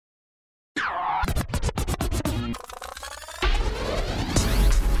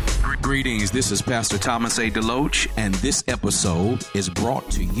Greetings, this is Pastor Thomas A. DeLoach, and this episode is brought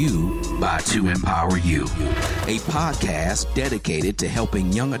to you by To Empower You, a podcast dedicated to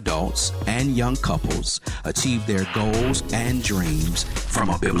helping young adults and young couples achieve their goals and dreams from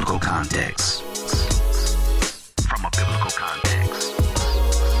a biblical context. From a biblical context.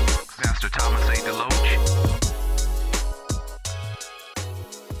 Pastor Thomas A. DeLoach.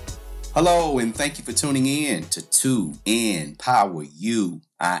 Hello, and thank you for tuning in to Empower You.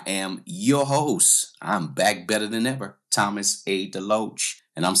 I am your host. I'm back better than ever, Thomas A. DeLoach,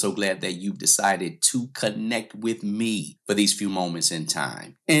 and I'm so glad that you've decided to connect with me for these few moments in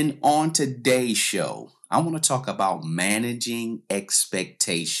time. And on today's show, I want to talk about managing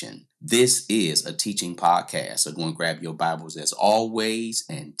expectation. This is a teaching podcast, so go and grab your Bibles as always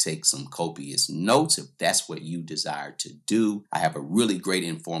and take some copious notes if that's what you desire to do. I have a really great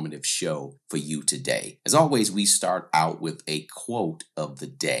informative show for you today. As always, we start out with a quote of the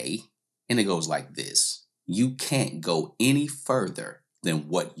day, and it goes like this: "You can't go any further than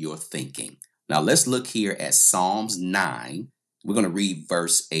what you're thinking." Now let's look here at Psalms 9. We're going to read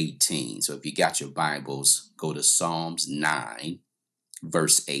verse 18. So if you got your Bibles, go to Psalms 9.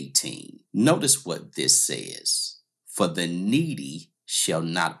 Verse 18. Notice what this says. "For the needy shall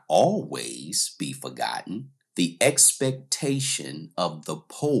not always be forgotten. The expectation of the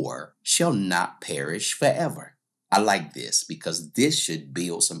poor shall not perish forever." I like this because this should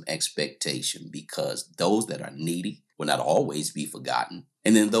build some expectation, because those that are needy will not always be forgotten.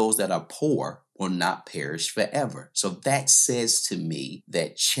 And then those that are poor will not perish forever. So that says to me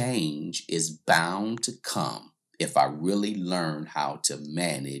that change is bound to come if I really learn how to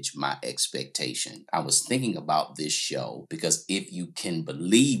manage my expectation. I was thinking about this show because if you can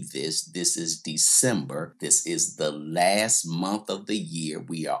believe this is December. This is the last month of the year.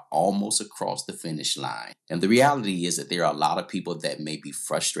 We are almost across the finish line. And the reality is that there are a lot of people that may be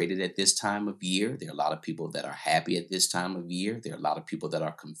frustrated at this time of year. There are a lot of people that are happy at this time of year. There are a lot of people that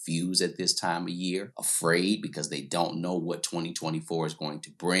are confused at this time of year, afraid because they don't know what 2024 is going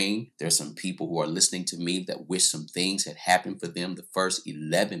to bring. There's some people who are listening to me that wish some things had happened for them the first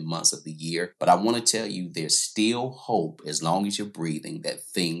 11 months of the year. But I want to tell you, there's still hope as long as you're breathing that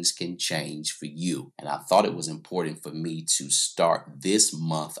things can change for you. And I thought it was important for me to start this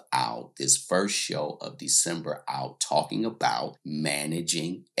month out, this first show of December out, talking about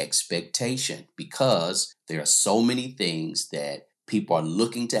managing expectation, because there are so many things that people are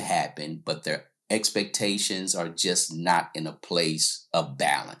looking to happen, but their expectations are just not in a place of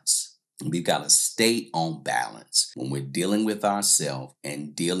balance. We've got to stay on balance when we're dealing with ourselves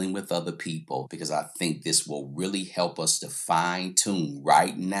and dealing with other people, because I think this will really help us to fine tune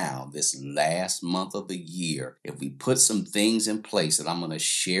right now, this last month of the year. If we put some things in place that I'm going to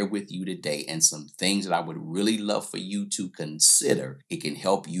share with you today, and some things that I would really love for you to consider, it can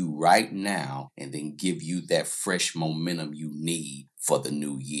help you right now and then give you that fresh momentum you need for the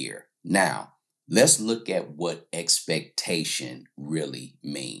new year. Now, let's look at what expectation really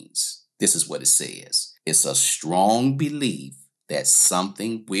means. This is what it says. It's a strong belief that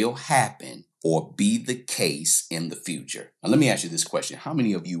something will happen or be the case in the future. Now, let me ask you this question. How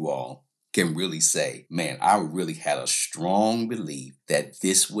many of you all can really say, man, I really had a strong belief that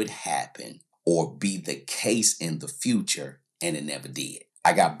this would happen or be the case in the future, and it never did?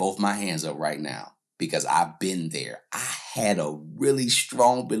 I got both my hands up right now, because I've been there. I had a really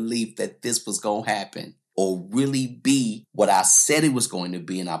strong belief that this was going to happen or really be what I said it was going to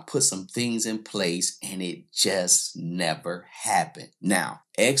be, and I put some things in place and it just never happened. Now,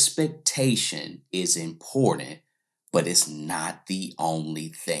 expectation is important, but it's not the only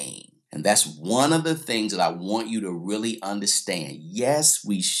thing. And that's one of the things that I want you to really understand. Yes,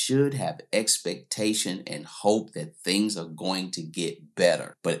 we should have expectation and hope that things are going to get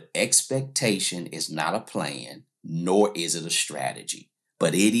better, but expectation is not a plan, nor is it a strategy.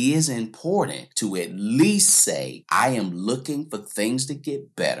 But it is important to at least say, I am looking for things to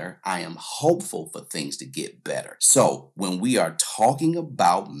get better. I am hopeful for things to get better. So when we are talking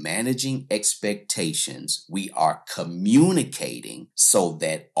about managing expectations, we are communicating so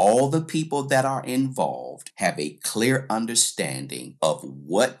that all the people that are involved have a clear understanding of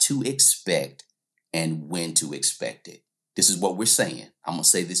what to expect and when to expect it. This is what we're saying. I'm going to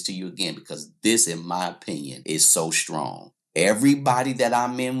say this to you again, because this, in my opinion, is so strong. Everybody that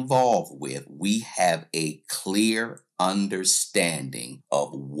I'm involved with, we have a clear understanding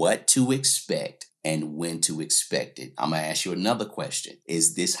of what to expect and when to expect it. I'm going to ask you another question.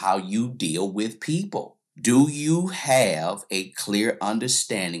 Is this how you deal with people? Do you have a clear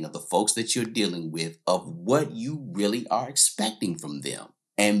understanding of the folks that you're dealing with, of what you really are expecting from them?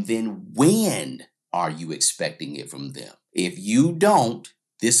 And then when are you expecting it from them? If you don't,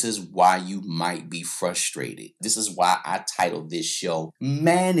 This is why you might be frustrated. This is why I titled this show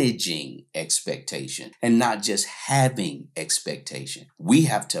Managing Expectation and not just having expectation. We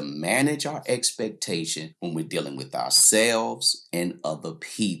have to manage our expectation when we're dealing with ourselves and other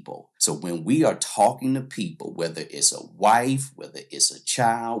people. So when we are talking to people, whether it's a wife, whether it's a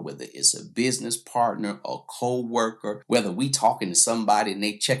child, whether it's a business partner, a co-worker, whether we talking to somebody and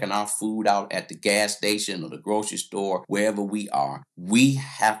they checking our food out at the gas station or the grocery store, wherever we are, we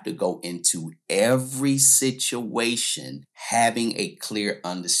have to go into every situation having a clear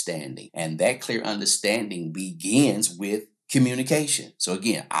understanding. And that clear understanding begins with communication. So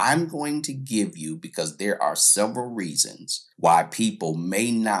again, I'm going to give you, because there are several reasons why people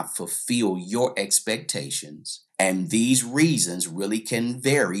may not fulfill your expectations. And these reasons really can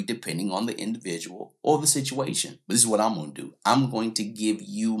vary depending on the individual or the situation. But this is what I'm going to do. I'm going to give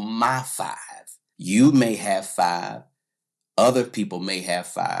you my 5. You may have 5. Other people may have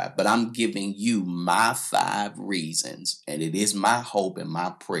 5, but I'm giving you my 5 reasons. And it is my hope and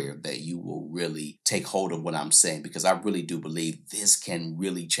my prayer that you will really take hold of what I'm saying, because I really do believe this can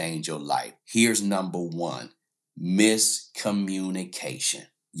really change your life. Here's number 1, miscommunication.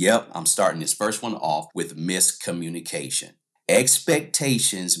 Yep, I'm starting this first one off with miscommunication.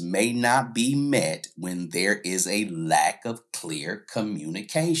 Expectations may not be met when there is a lack of clear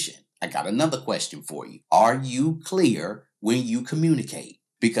communication. I got another question for you. Are you clear when you communicate?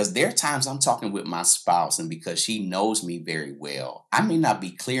 Because there are times I'm talking with my spouse, and because she knows me very well, I may not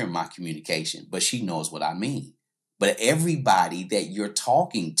be clear in my communication, but she knows what I mean. But everybody that you're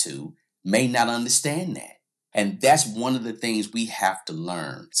talking to may not understand that. And that's one of the things we have to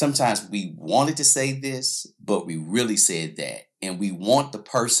learn. Sometimes we wanted to say this, but we really said that. And we want the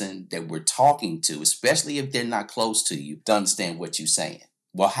person that we're talking to, especially if they're not close to you, to understand what you're saying.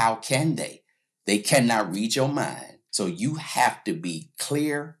 Well, how can they? They cannot read your mind. So you have to be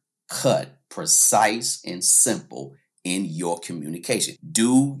clear, cut, precise, and simple in your communication.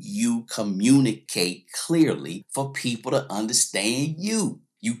 Do you communicate clearly for people to understand you?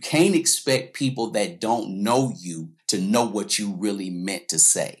 You can't expect people that don't know you to know what you really meant to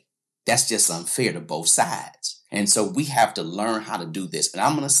say. That's just unfair to both sides. And so we have to learn how to do this. And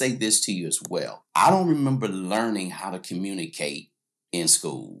I'm going to say this to you as well. I don't remember learning how to communicate in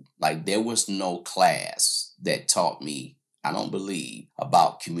school. Like, there was no class that taught me, I don't believe,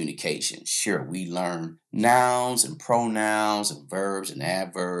 about communication. Sure, we learned nouns and pronouns and verbs and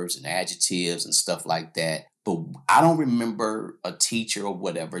adverbs and adjectives and stuff like that. But I don't remember a teacher or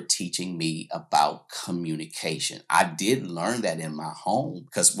whatever teaching me about communication. I did learn that in my home,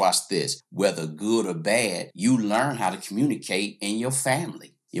 because watch this, whether good or bad, you learn how to communicate in your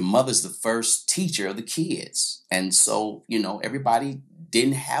family. Your mother's the first teacher of the kids. And so, everybody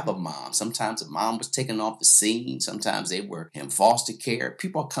didn't have a mom. Sometimes a mom was taken off the scene. Sometimes they were in foster care.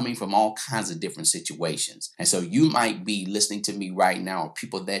 People are coming from all kinds of different situations. And so you might be listening to me right now, or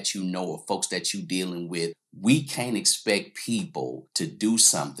people that you know, or folks that you're dealing with. We can't expect people to do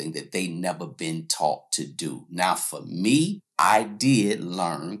something that they never been taught to do. Now, for me, I did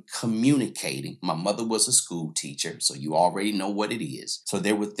learn communicating. My mother was a school teacher, so you already know what it is. So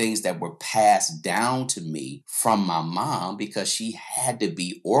there were things that were passed down to me from my mom, because she had to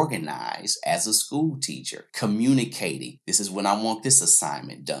be organized as a school teacher. Communicating. This is when I want this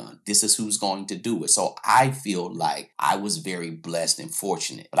assignment done. This is who's going to do it. So I feel like I was very blessed and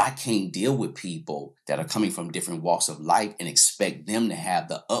fortunate. But I can't deal with people that are coming from different walks of life and expect them to have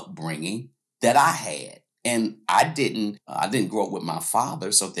the upbringing that I had. And I didn't grow up with my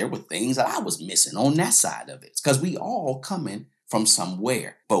father, so there were things that I was missing on that side of it. Because we all coming from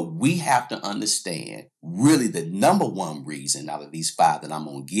somewhere. But we have to understand, really, the number one reason out of these 5 that I'm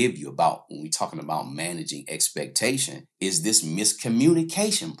going to give you about when we're talking about managing expectation is this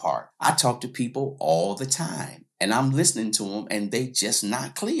miscommunication part. I talk to people all the time, and I'm listening to them, and they just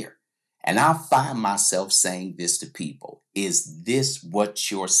not clear. And I find myself saying this to people. Is this what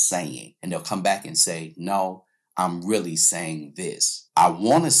you're saying? And they'll come back and say, no, I'm really saying this. I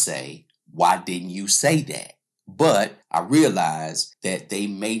want to say, why didn't you say that? But I realize that they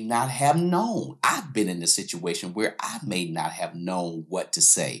may not have known. I've been in a situation where I may not have known what to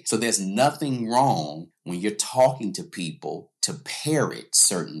say. So there's nothing wrong when you're talking to people to parrot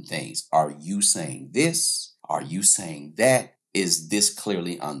certain things. Are you saying this? Are you saying that? Is this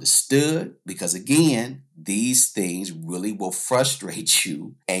clearly understood? Because again, these things really will frustrate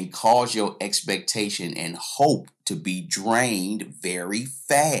you and cause your expectation and hope to be drained very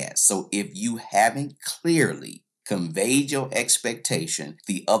fast. So if you haven't clearly conveyed your expectation,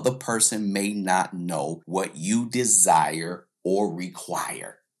 the other person may not know what you desire or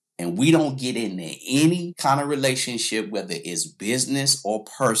require. and we don't get into any kind of relationship, whether it's business or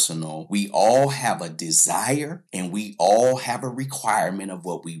personal, we all have a desire and we all have a requirement of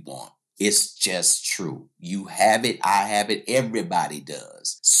what we want. It's just true. You have it, I have it, everybody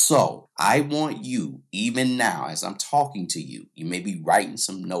does. So I want you, even now as I'm talking to you, you may be writing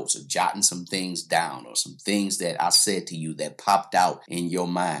some notes or jotting some things down or some things that I said to you that popped out in your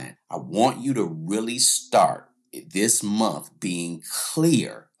mind. I want you to really start this month being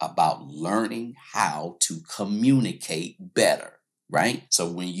clear about learning how to communicate better, right? So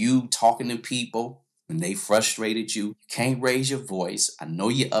when you talking to people, when they frustrated you, you can't raise your voice. I know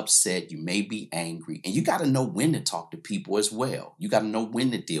you're upset. You may be angry. And you got to know when to talk to people as well. You got to know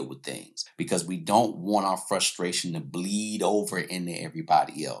when to deal with things because we don't want our frustration to bleed over into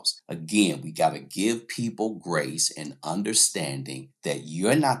everybody else. Again, we got to give people grace and understanding that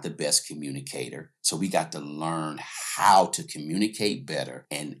you're not the best communicator. So we got to learn how to communicate better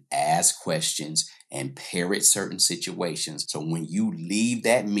and ask questions and parrot certain situations. So when you leave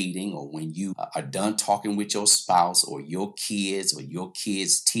that meeting or when you are done talking with your spouse or your kids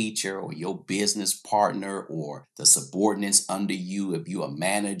teacher or your business partner or the subordinates under you, if you're a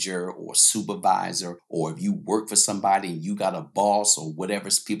manager or supervisor, or if you work for somebody and you got a boss or whatever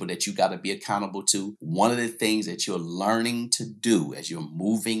people that you got to be accountable to, one of the things that you're learning to do as you're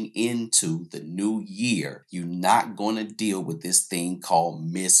moving into the new year, you're not going to deal with this thing called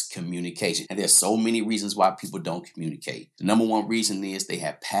miscommunication. And there's so many reasons why people don't communicate. The number one reason is they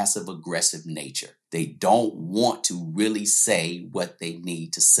have passive aggressive nature. They don't want to really say what they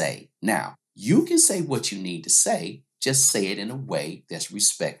need to say. Now, you can say what you need to say. Just say it in a way that's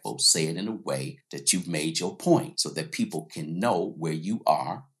respectful. Say it in a way that you've made your point so that people can know where you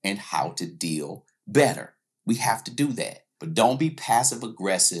are and how to deal better. We have to do that. But don't be passive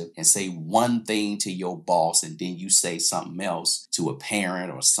aggressive and say one thing to your boss and then you say something else to a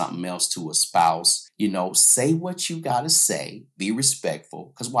parent or something else to a spouse. Say what you got to say. Be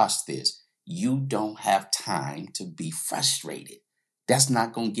respectful. Because watch this. You don't have time to be frustrated. That's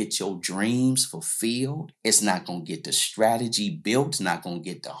not going to get your dreams fulfilled. It's not going to get the strategy built. It's not going to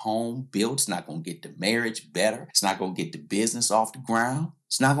get the home built. It's not going to get the marriage better. It's not going to get the business off the ground.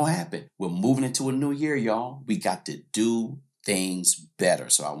 It's not going to happen. We're moving into a new year, y'all. We got to do things better.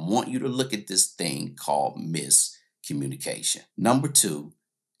 So I want you to look at this thing called miscommunication. Number 2,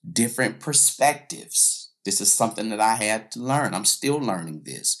 different perspectives. This is something that I had to learn. I'm still learning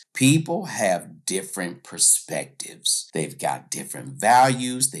this. People have different perspectives. They've got different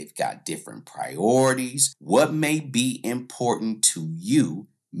values. They've got different priorities. What may be important to you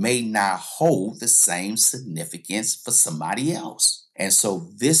may not hold the same significance for somebody else. And so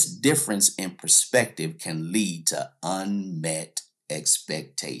this difference in perspective can lead to unmet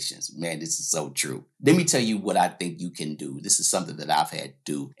expectations. Man, this is so true. Let me tell you what I think you can do. This is something that I've had to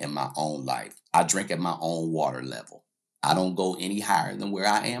do in my own life. I drink at my own water level. I don't go any higher than where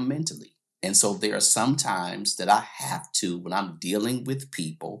I am mentally. And so there are some times that I have to, when I'm dealing with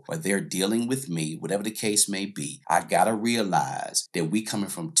people or they're dealing with me, whatever the case may be, I got to realize that we coming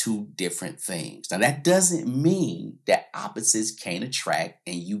from 2 different things. Now, that doesn't mean that opposites can't attract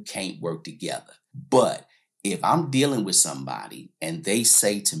and you can't work together. But if I'm dealing with somebody and they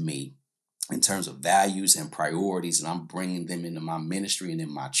say to me, in terms of values and priorities, and I'm bringing them into my ministry and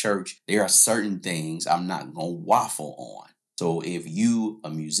in my church, there are certain things I'm not going to waffle on. So if you a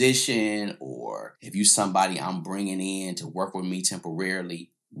musician or if you somebody I'm bringing in to work with me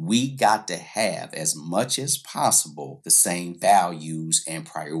temporarily, we got to have as much as possible the same values and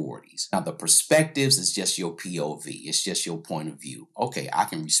priorities. Now, the perspectives is just your POV. It's just your point of view. Okay, I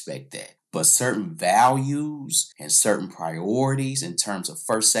can respect that. But certain values and certain priorities in terms of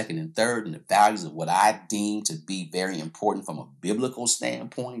first, second, and third, and the values of what I deem to be very important from a biblical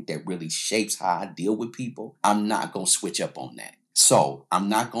standpoint that really shapes how I deal with people, I'm not going to switch up on that. So I'm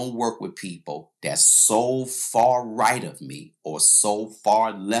not going to work with people that's so far right of me or so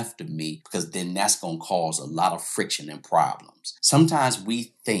far left of me, because then that's going to cause a lot of friction and problems. Sometimes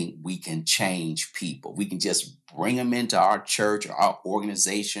we think we can change people. We can just bring them into our church or our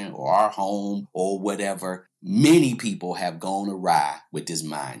organization or our home or whatever. Many people have gone awry with this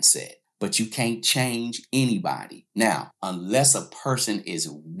mindset. But you can't change anybody. Now, unless a person is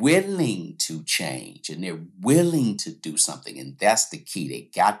willing to change and they're willing to do something, and that's the key,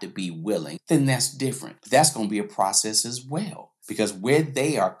 they got to be willing, then that's different. That's going to be a process as well. Because where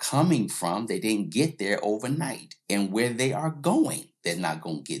they are coming from, they didn't get there overnight. And where they are going, they're not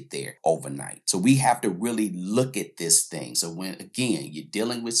going to get there overnight. So we have to really look at this thing. So when, again, you're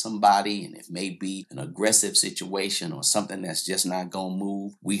dealing with somebody and it may be an aggressive situation or something that's just not going to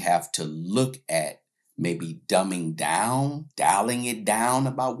move, we have to look at maybe dumbing down, dialing it down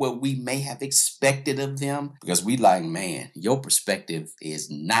about what we may have expected of them. Because we like, man, your perspective is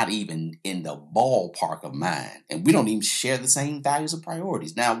not even in the ballpark of mine. And we don't even share the same values or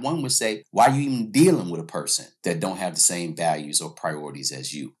priorities. Now, one would say, why are you even dealing with a person that don't have the same values or priorities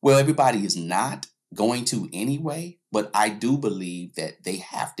as you? Well, everybody is not going to anyway, but I do believe that they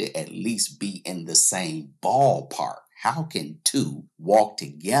have to at least be in the same ballpark. How can two walk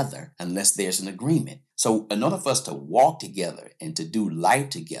together unless there's an agreement? So in order for us to walk together and to do life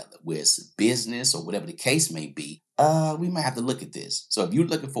together, whether it's business or whatever the case may be, we might have to look at this. So if you're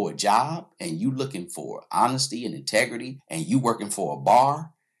looking for a job and you're looking for honesty and integrity and you working for a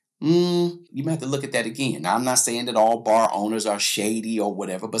bar, you might have to look at that again. Now, I'm not saying that all bar owners are shady or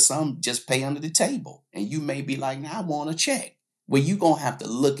whatever, but some just pay under the table. And you may be like, now I want a check. Well, you're going to have to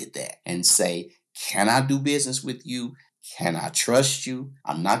look at that and say, can I do business with you? Can I trust you?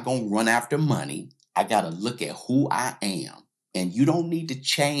 I'm not going to run after money. I got to look at who I am. And you don't need to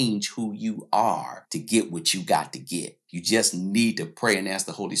change who you are to get what you got to get. You just need to pray and ask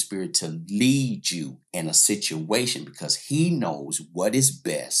the Holy Spirit to lead you in a situation because He knows what is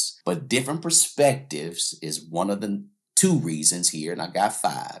best. But different perspectives is one of the 2 reasons here, and I got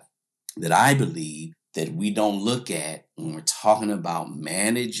 5, that I believe that we don't look at when we're talking about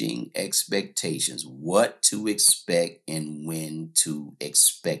managing expectations, what to expect and when to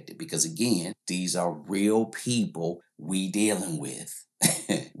expect it. Because again, these are real people we dealing with.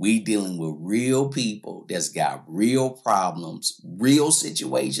 We dealing with real people that's got real problems, real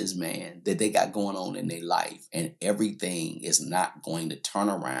situations, man, that they got going on in their life. And everything is not going to turn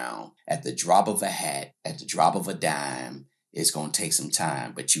around at the drop of a hat, at the drop of a dime. It's going to take some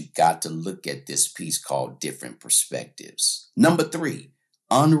time, but you got to look at this piece called different perspectives. Number 3,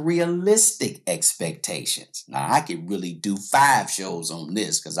 unrealistic expectations. Now, I could really do 5 shows on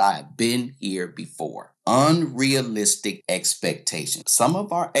this because I have been here before. Unrealistic expectations. Some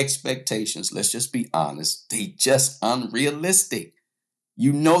of our expectations, let's just be honest, they just unrealistic.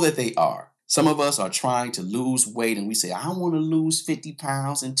 You know that they are. Some of us are trying to lose weight and we say, I want to lose 50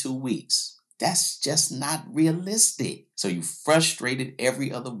 pounds in 2 weeks. That's just not realistic. So you frustrated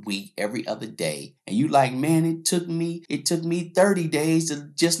every other week, every other day. And you like, man, it took me 30 days to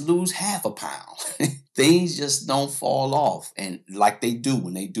just lose half a pound. Things just don't fall off. And like they do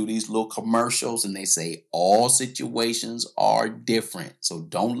when they do these little commercials and they say all situations are different. So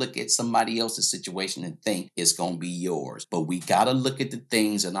don't look at somebody else's situation and think it's going to be yours. But we got to look at the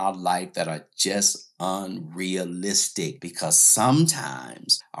things in our life that are just unrealistic because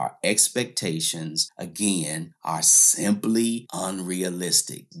sometimes our expectations, again, are simply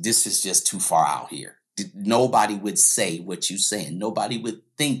unrealistic. This is just too far out here. Nobody would say what you're saying. Nobody would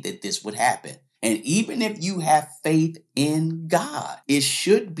think that this would happen. And even if you have faith in God, it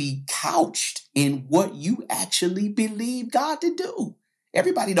should be couched in what you actually believe God to do.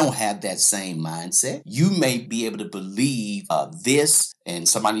 Everybody don't have that same mindset. You may be able to believe this and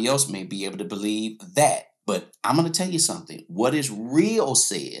somebody else may be able to believe that. But I'm going to tell you something. What is real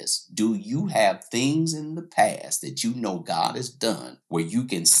says, do you have things in the past that you know God has done where you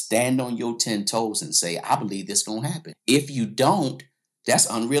can stand on your 10 toes and say, I believe this is going to happen? If you don't, that's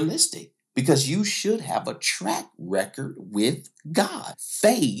unrealistic. Because you should have a track record with God.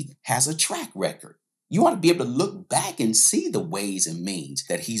 Faith has a track record. You ought to be able to look back and see the ways and means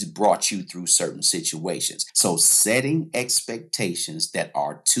that He's brought you through certain situations. So setting expectations that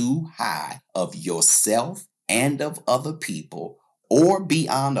are too high of yourself and of other people or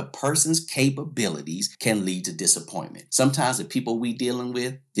beyond a person's capabilities can lead to disappointment. Sometimes the people we're dealing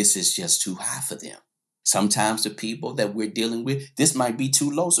with, this is just too high for them. Sometimes the people that we're dealing with, this might be too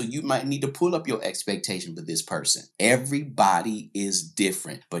low, so you might need to pull up your expectation for this person. Everybody is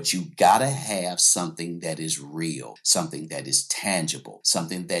different, but you gotta have something that is real, something that is tangible,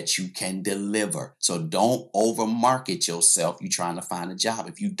 something that you can deliver. So don't overmarket yourself. You're trying to find a job.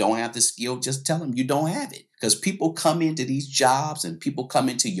 If you don't have the skill, just tell them you don't have it. Because people come into these jobs and people come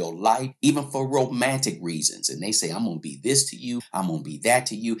into your life, even for romantic reasons. And they say, I'm going to be this to you. I'm going to be that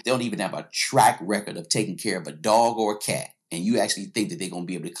to you. They don't even have a track record of taking care of a dog or a cat. And you actually think that they're going to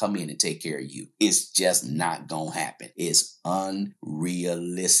be able to come in and take care of you. It's just not going to happen. It's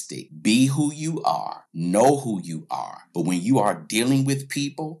unrealistic. Be who you are. Know who you are. But when you are dealing with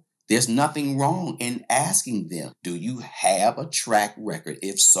people, There's nothing wrong in asking them, do you have a track record?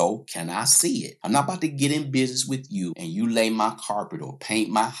 If so, can I see it? I'm not about to get in business with you and you lay my carpet or paint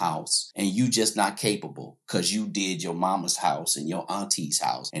my house and you just not capable because you did your mama's house and your auntie's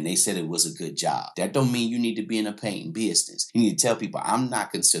house and they said it was a good job. That don't mean you need to be in a painting business. You need to tell people, I'm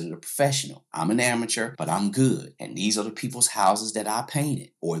not considered a professional. I'm an amateur, but I'm good. And these are the people's houses that I painted,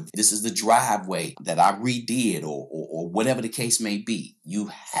 or this is the driveway that I redid, or whatever the case may be. You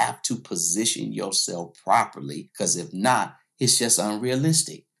have to position yourself properly, because if not, it's just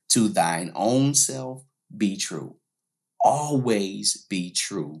unrealistic. To thine own self be true. Always be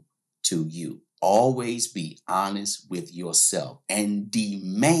true to you. Always be honest with yourself and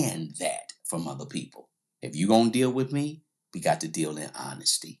demand that from other people. If you're going to deal with me, we got to deal in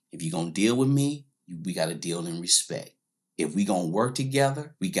honesty. If you're going to deal with me, we got to deal in respect. If we're going to work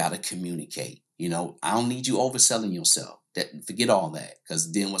together, we got to communicate. I don't need you overselling yourself. Forget all that,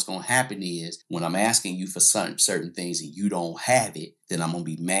 because then what's going to happen is when I'm asking you for certain things and you don't have it, then I'm going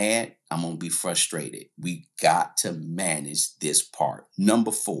to be mad. I'm going to be frustrated. We got to manage this part.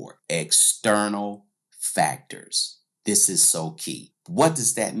 Number 4, external factors. This is so key. What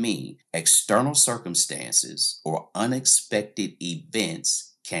does that mean? External circumstances or unexpected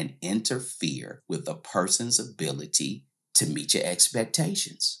events can interfere with a person's ability to meet your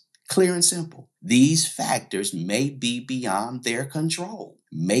expectations. Clear and simple. These factors may be beyond their control,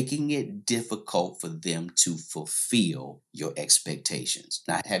 making it difficult for them to fulfill your expectations.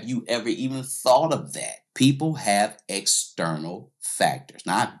 Now, have you ever even thought of that? People have external factors.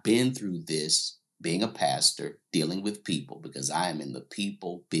 Now, I've been through this being a pastor, dealing with people, because I am in the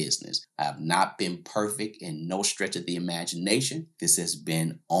people business. I have not been perfect in no stretch of the imagination. This has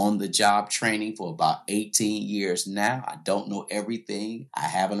been on the job training for about 18 years now. I don't know everything. I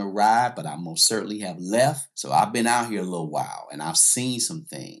haven't arrived, but I most certainly have left. So I've been out here a little while and I've seen some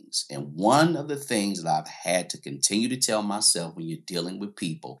things. And one of the things that I've had to continue to tell myself when you're dealing with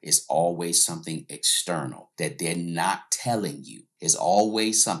people is always something external that they're not telling you. Is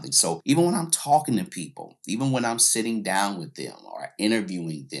always something. So even when I'm talking to people, even when I'm sitting down with them or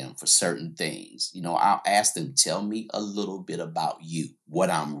interviewing them for certain things, I'll ask them, tell me a little bit about you.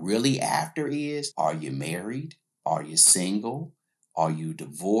 What I'm really after is, are you married? Are you single? Are you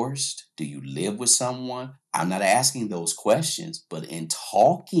divorced? Do you live with someone? I'm not asking those questions, but in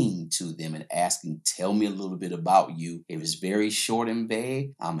talking to them and asking, tell me a little bit about you, if it's very short and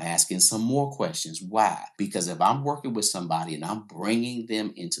vague, I'm asking some more questions. Why? Because if I'm working with somebody and I'm bringing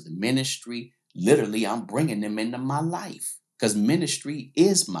them into the ministry, literally, I'm bringing them into my life. Because ministry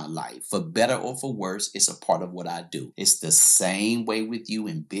is my life. For better or for worse, it's a part of what I do. It's the same way with you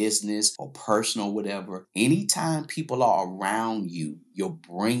in business or personal, whatever. Anytime people are around you, you're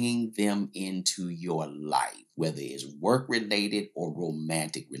bringing them into your life, whether it's work related or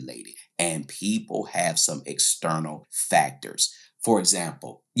romantic related. And people have some external factors. For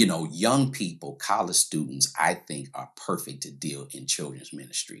example, young people, college students, I think are perfect to deal in children's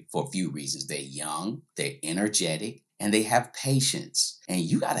ministry for a few reasons. They're young, they're energetic, and they have patience. And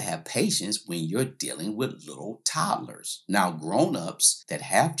you got to have patience when you're dealing with little toddlers. Now, grown-ups that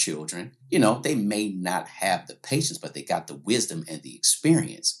have children, they may not have the patience, but they got the wisdom and the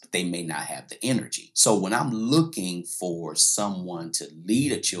experience, but they may not have the energy. So when I'm looking for someone to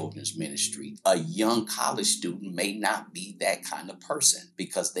lead a children's ministry, a young college student may not be that kind of person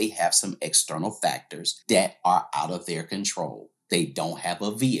because they have some external factors that are out of their control. They don't have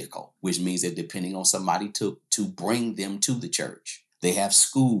a vehicle, which means they're depending on somebody to bring them to the church. They have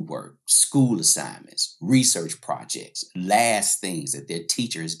schoolwork, school assignments, research projects, last things that their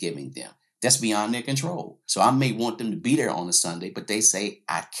teacher is giving them. That's beyond their control. So I may want them to be there on a Sunday, but they say,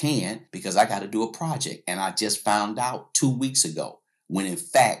 I can't because I got to do a project. And I just found out 2 weeks ago, when in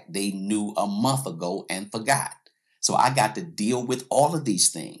fact they knew a month ago and forgot. So I got to deal with all of these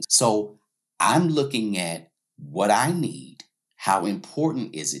things. So I'm looking at what I need. How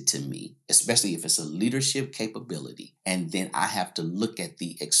important is it to me, especially if it's a leadership capability? And then I have to look at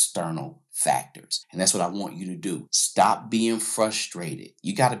the external factors. And that's what I want you to do. Stop being frustrated.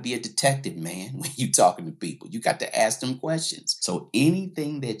 You got to be a detective, man, when you're talking to people. You got to ask them questions. So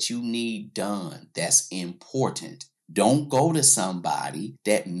anything that you need done that's important, don't go to somebody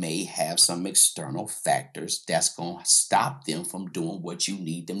that may have some external factors that's going to stop them from doing what you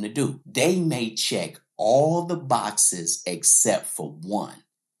need them to do. They may check all the boxes except for one.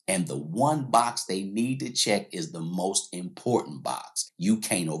 And the one box they need to check is the most important box. You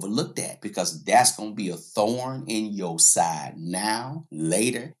can't overlook that because that's going to be a thorn in your side now,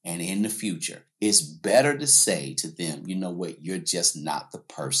 later, and in the future. It's better to say to them, you know what, you're just not the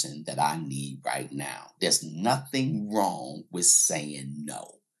person that I need right now. There's nothing wrong with saying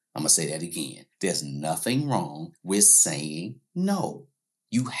no. I'm going to say that again. There's nothing wrong with saying no.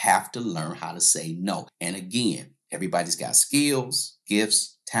 You have to learn how to say no. And again, everybody's got skills,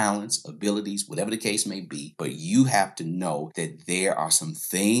 gifts, talents, abilities, whatever the case may be. But you have to know that there are some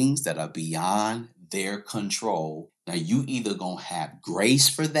things that are beyond their control. Now, you either going to have grace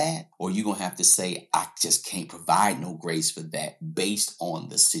for that, or you're going to have to say, I just can't provide no grace for that based on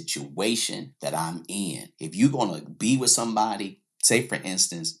the situation that I'm in. If you're going to be with somebody, say, for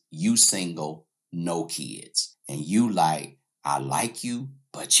instance, you single, no kids, and you like, I like you,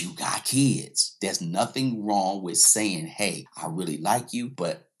 but you got kids. There's nothing wrong with saying, hey, I really like you,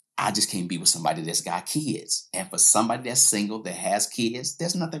 but I just can't be with somebody that's got kids. And for somebody that's single, that has kids,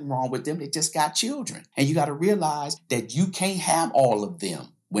 there's nothing wrong with them. They just got children. And you got to realize that you can't have all of them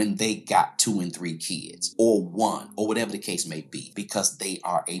when they got 2 and 3 kids, or 1, or whatever the case may be, because they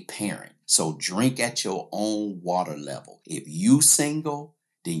are a parent. So drink at your own water level. If you single,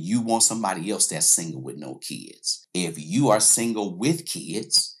 then you want somebody else that's single with no kids. If you are single with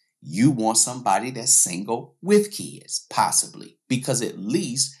kids, you want somebody that's single with kids, possibly, because at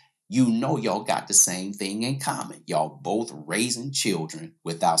least you know y'all got the same thing in common. Y'all both raising children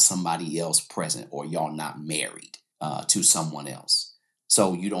without somebody else present, or y'all not married to someone else.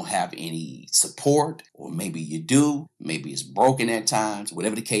 So you don't have any support, or maybe you do. Maybe it's broken at times,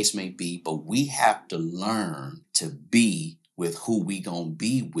 whatever the case may be. But we have to learn to be with who we gonna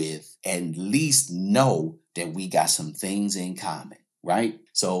be with, and at least know that we got some things in common, right?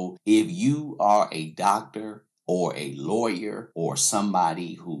 So if you are a doctor or a lawyer or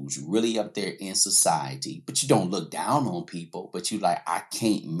somebody who's really up there in society, but you don't look down on people, but you like, I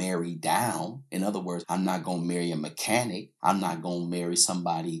can't marry down. In other words, I'm not going to marry a mechanic. I'm not going to marry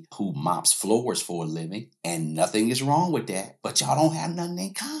somebody who mops floors for a living. And nothing is wrong with that, but y'all don't have nothing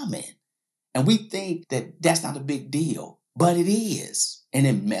in common. And we think that that's not a big deal, but it is. And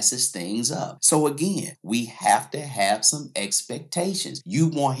it messes things up. So again, we have to have some expectations. You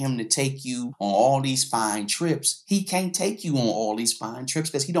want him to take you on all these fine trips. He can't take you on all these fine trips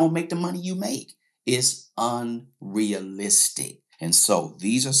because he don't make the money you make. It's unrealistic. And so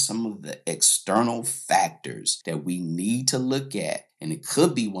these are some of the external factors that we need to look at. And it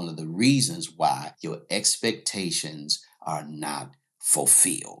could be one of the reasons why your expectations are not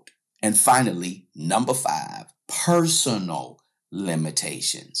fulfilled. And finally, number 5, personal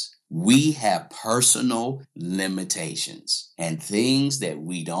limitations. We have personal limitations, and things that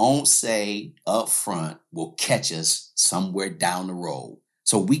we don't say up front will catch us somewhere down the road.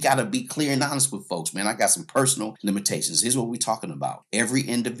 So we got to be clear and honest with folks, man. I got some personal limitations. Here's what we're talking about. Every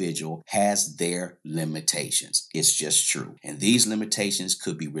individual has their limitations. It's just true. And these limitations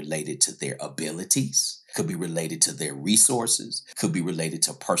could be related to their abilities, could be related to their resources, could be related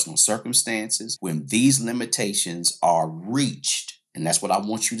to personal circumstances. When these limitations are reached, and that's what I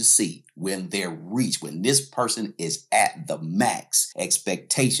want you to see, when they're reached, when this person is at the max,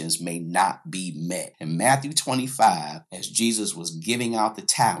 expectations may not be met. In Matthew 25, as Jesus was giving out the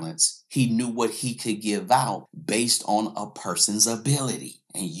talents, he knew what he could give out based on a person's ability.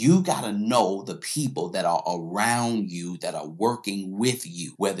 And you got to know the people that are around you, that are working with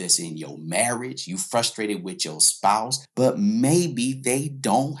you, whether it's in your marriage, you frustrated with your spouse, but maybe they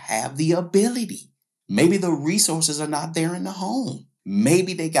don't have the ability. Maybe the resources are not there in the home.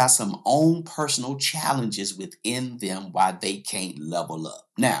 Maybe they got some own personal challenges within them why they can't level up.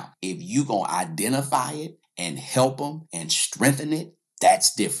 Now, if you going to identify it and help them and strengthen it,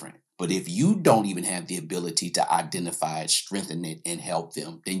 that's different. But if you don't even have the ability to identify it, strengthen it, and help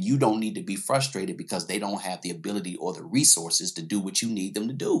them, then you don't need to be frustrated because they don't have the ability or the resources to do what you need them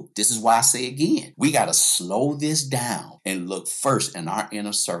to do. This is why I say again, we got to slow this down and look first in our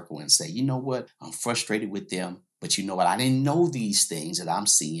inner circle and say, you know what? I'm frustrated with them, but you know what? I didn't know these things that I'm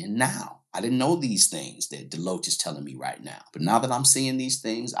seeing now. I didn't know these things that Deloach is telling me right now. But now that I'm seeing these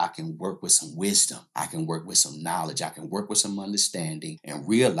things, I can work with some wisdom. I can work with some knowledge. I can work with some understanding and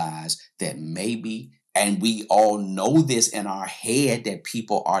realize that maybe, and we all know this in our head, that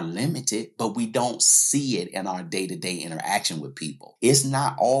people are limited, but we don't see it in our day-to-day interaction with people. It's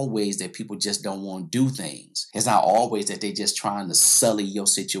not always that people just don't want to do things. It's not always that they're just trying to sully your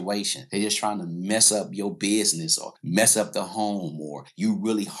situation. They're just trying to mess up your business or mess up the home, or you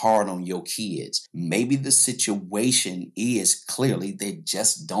really hard on your kids. Maybe the situation is clearly they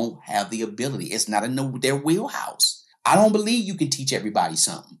just don't have the ability. It's not in their wheelhouse. I don't believe you can teach everybody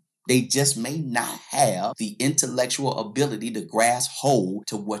something. They just may not have the intellectual ability to grasp hold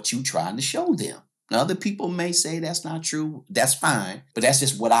to what you're trying to show them. Now, other people may say that's not true. That's fine, but that's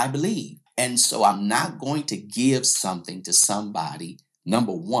just what I believe. And so I'm not going to give something to somebody,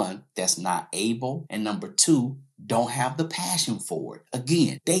 number one, that's not able, and number two, don't have the passion for it.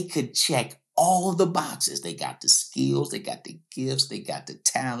 Again, they could check all the boxes. They got the skills, they got the gifts, they got the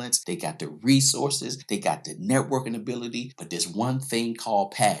talents, they got the resources, they got the networking ability, but there's one thing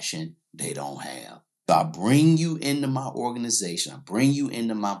called passion they don't have. So I bring you into my organization, I bring you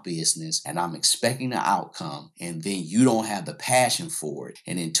into my business, and I'm expecting the outcome, and then you don't have the passion for it.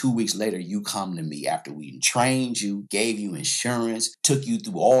 And then 2 weeks later, you come to me after we trained you, gave you insurance, took you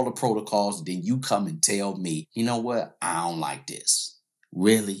through all the protocols, then you come and tell me, you know what, I don't like this.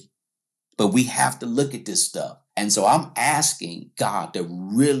 Really? But we have to look at this stuff. And so I'm asking God to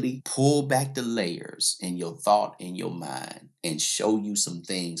really pull back the layers in your thought, in your mind, and show you some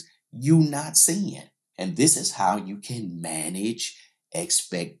things you're not seeing. And this is how you can manage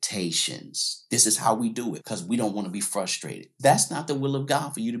expectations. This is how we do it, because we don't want to be frustrated. That's not the will of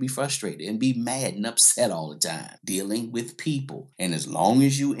God, for you to be frustrated and be mad and upset all the time, dealing with people. And as long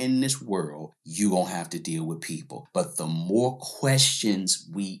as you in this world, you're going to have to deal with people. But the more questions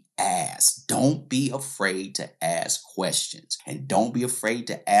we ask, don't be afraid to ask questions, and don't be afraid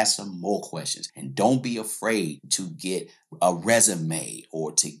to ask some more questions, and don't be afraid to get a resume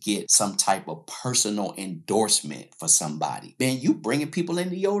or to get some type of personal endorsement for somebody. Man, you bringing people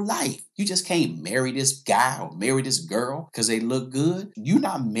into your life. You just can't marry this guy or marry this girl because they look good. You're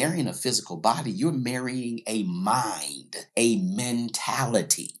not marrying a physical body. You're marrying a mind, a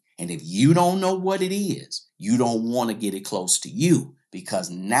mentality. And if you don't know what it is, you don't want to get it close to you, because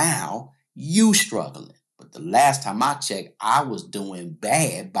now you struggling. But the last time I checked, I was doing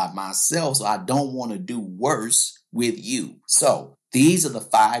bad by myself, so I don't want to do worse with you. So these are the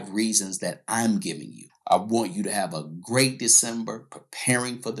 5 reasons that I'm giving you. I want you to have a great December,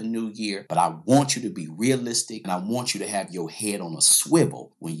 preparing for the new year, but I want you to be realistic, and I want you to have your head on a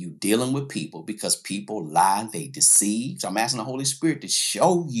swivel when you're dealing with people, because people lie, they deceive. So I'm asking the Holy Spirit to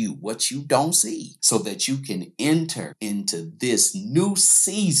show you what you don't see so that you can enter into this new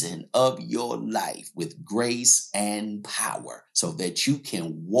season of your life with grace and power, so that you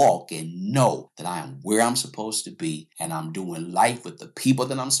can walk and know that I am where I'm supposed to be, and I'm doing life with the people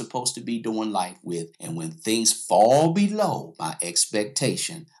that I'm supposed to be doing life with. And when things fall below my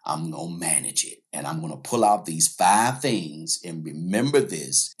expectation, I'm going to manage it. And I'm going to pull out these 5 things and remember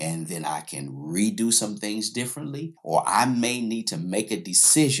this, and then I can redo some things differently, or I may need to make a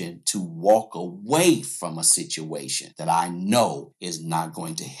decision to walk away from a situation that I know is not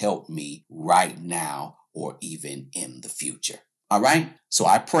going to help me right now or even in the future. All right. So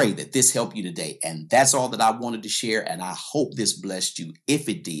I pray that this helped you today. And that's all that I wanted to share. And I hope this blessed you. If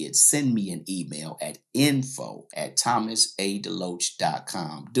it did, send me an email at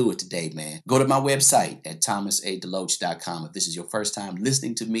info@thomasadeloach.com. Do it today, man. Go to my website at thomasadeloach.com. If this is your first time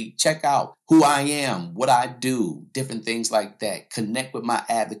listening to me, check out who I am, what I do, different things like that. Connect with my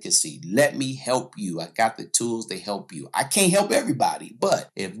advocacy. Let me help you. I got the tools to help you. I can't help everybody, but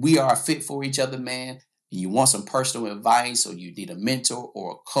if we are fit for each other, man, you want some personal advice, or you need a mentor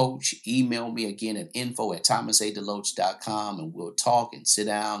or a coach, email me again at info@thomasadeloach.com, and we'll talk and sit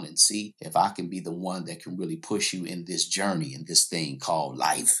down and see if I can be the one that can really push you in this journey, in this thing called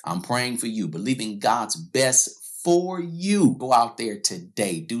life. I'm praying for you, believing God's best for you. Go out there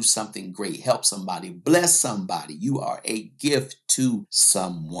today, do something great, help somebody, bless somebody. You are a gift to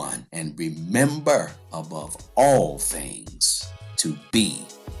someone. And remember, above all things, to be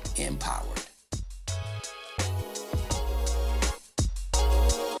empowered.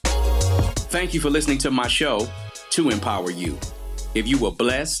 Thank you for listening to my show, To Empower You. If you were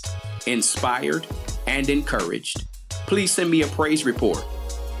blessed, inspired, and encouraged, please send me a praise report,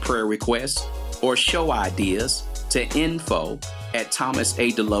 prayer requests, or show ideas to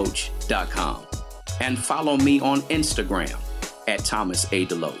info@thomasadeloach.com. And follow me on Instagram at Thomas A.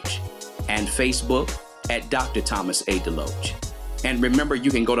 Deloach and Facebook at Dr. Thomas A. Deloach. And remember,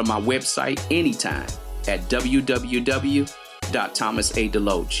 you can go to my website anytime at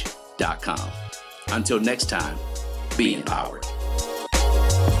www.thomasadeloach.com. Until next time, be empowered.